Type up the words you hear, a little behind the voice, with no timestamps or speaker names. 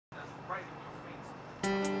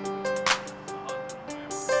Man,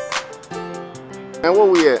 where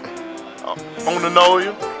we at? On the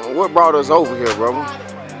Noya. What brought us over here, brother?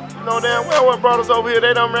 You know damn well what brought us over here.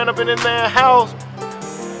 They done ran up in this man's house.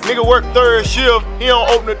 Nigga work third shift. He don't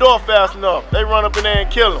open the door fast enough. They run up in there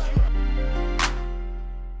and kill him.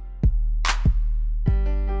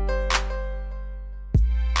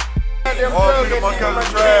 Oh, look at my cousin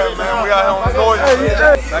Trav, man. We out here on the Noya.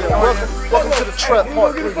 Welcome to the trap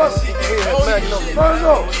part 3. We here at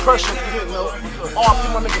Magnum. Crushing, you know. RP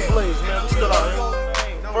my nigga Blaze, man. We still out here.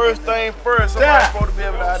 First thing first, somebody's supposed to be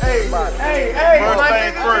able to identify it. First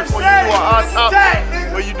thing first, when you do an autopsy,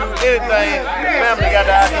 when you do anything, the family got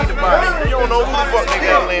to identify it. You don't know who the fuck they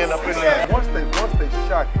got laying up in there. Once they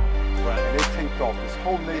shot him, and they taped off this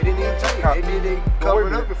whole neighborhood. They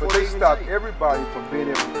covered up before they stopped everybody from being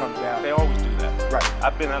able to come down. They always do that. Right.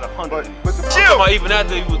 I've been at 100. But the chill. Even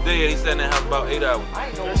after he was dead, he sat in the house about 8 hours.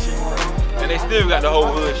 And they still got the whole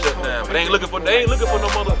hood shut down. But they ain't looking for no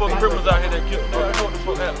motherfucking criminals out here that killed him. They don't know what the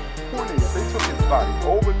fuck happened. The point is, they took his body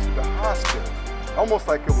over to the hospital, almost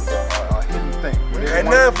like it was a hidden thing. At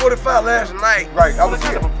 9:45 last night. Right, I was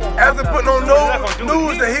here. After putting on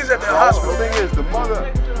news that he's at the hospital. The thing is, the mother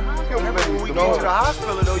killed the baby. When we get to the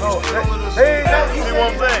hospital, though, you still with us. Hey, see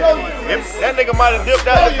what I'm saying? If that nigga might have dipped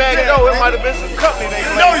out the back door, it might have been some company they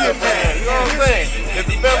playing your man. You know what I'm saying? If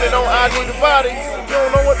the family don't ID the body, you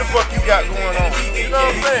don't know what the fuck you got going on. You know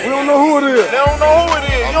what I'm saying? We don't know who it is. They don't know who it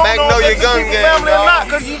is. You don't know if it's the family or not,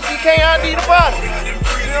 because you can't ID the body.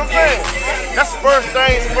 You know what I'm saying? That's the first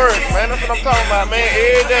things first, man. That's what I'm talking about, man.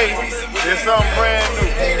 Every day, there's something brand new.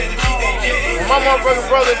 When my motherfucking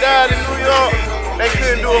brother died in New York, they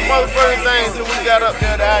couldn't do a motherfucking thing until we got up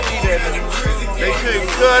there to ID that nigga. They couldn't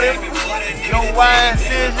cut him, no wire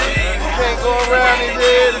incision. You can't go around his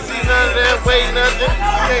head and see none of that, weigh nothing.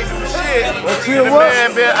 You can't do shit. Until the what?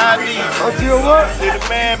 man been ID'd. Until what? Till the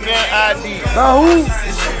man been ID'd. Now who?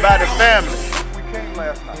 By the family. We came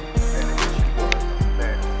last night, and the issue was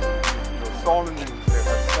that, saw the news that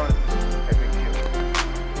her son had been killed.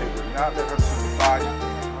 They would not let her see the body.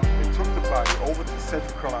 They took the body over to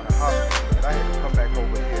Central Carolina Hospital, and I had to come back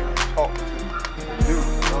over here and talk to the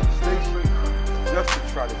news on the station just to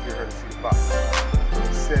try to get her to see the body.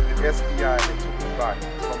 They said the SBI, they took the body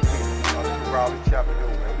from here, up to Raleigh, Chapel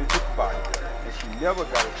Hill, where they took the body, and she never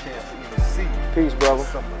got a chance to even see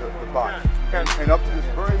some of the body. And up to this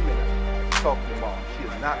very minute, talking to mom, she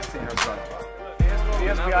has not seen her son's body.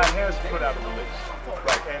 The SBI has put out a release.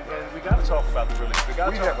 Right. And we got to talk about the release. We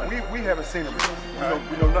haven't seen the release.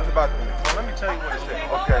 We know nothing about the release. Well, let me tell you what it said.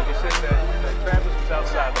 Okay. It said that Travis was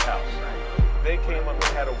outside the house. They came up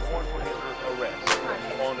and had a warrant for his arrest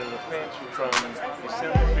on an offense from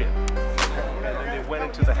December 5th. And then they went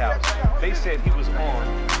into the house. They said he was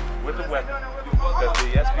armed with a weapon that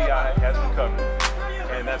the SBI has recovered,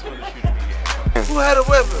 and that's when the shooting began. Who had a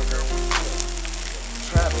weapon?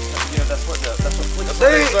 Travis. Yeah, that's what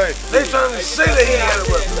they trying to say that he had a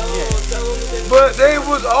weapon. But they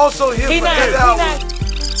was also here for 8 hours.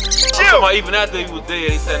 Chill. Even after he was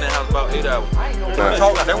dead, he sat in the house about 8 hours.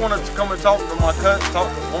 They wanted to come and talk to my cousin,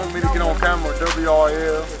 wanted me to get on camera with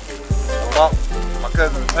WRL about my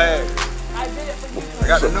cousin's past. I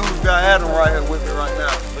got the news guy Adam right here with me right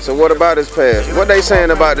now. So what about his past? What they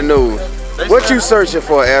saying about the news? What you searching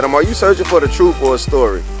for, Adam? Are you searching for the truth or a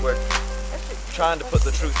story? Trying to put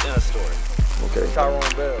the truth in a story. Okay. Tyrone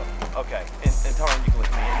Bell. Okay, and Tyrone, you can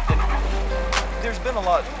look at me. And there's been a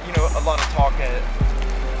lot of talk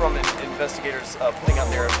from investigators putting out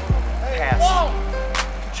their past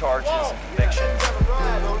charges and convictions.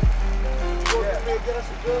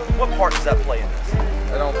 What part does that play in this?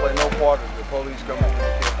 They don't play no part of the police coming in and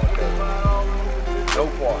kill my cousin. No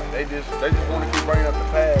part. They just want to keep bringing up the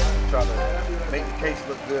past and try to make the case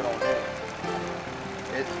look good on them.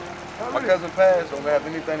 My cousin passed don't have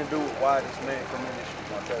anything to do with why this man come in and shoot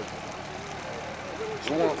my cousin.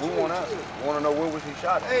 We want answers. We want to know where was he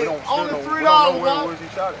shot at. We don't know where was he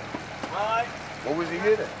shot at. What was he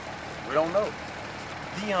hit at? We don't know.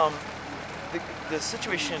 The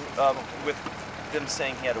situation with them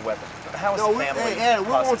saying he had a weapon. How is the family? Hey, Adam,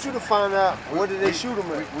 we want you to find out where did they shoot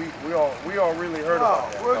him at. We all really heard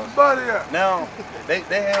about that. Where's the body at? Now they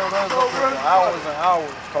held us up for hours and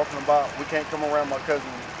hours talking about we can't come around my cousin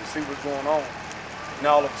to see what's going on.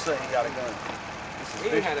 Now all of a sudden he got a gun. This is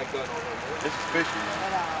fishy. This is fishy,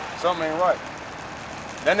 man. Something ain't right.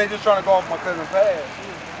 Then they just trying to go off my cousin's past,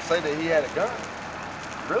 say that he had a gun.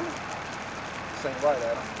 Really? This ain't right,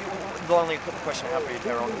 Adam. The only question I have for you,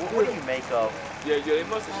 Tyrone, what do you make of they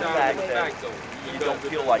must have the fact that you don't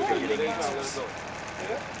feel like you're getting answers?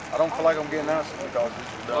 I don't feel like I'm getting answers because this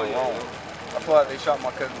was done wrong. I feel like they shot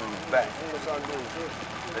my cousin in his back.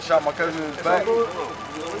 They shot my cousin in his back,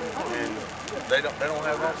 and they don't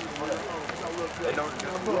have answers. They don't do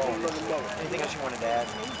wrong. Anything else you wanted to add?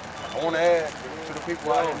 I want to add to the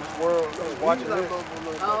people out in this world watching this,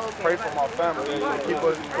 pray for my family, keep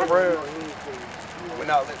us in prayer. We're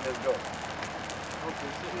not letting this go.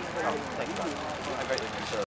 Thank you. I greatly appreciate it.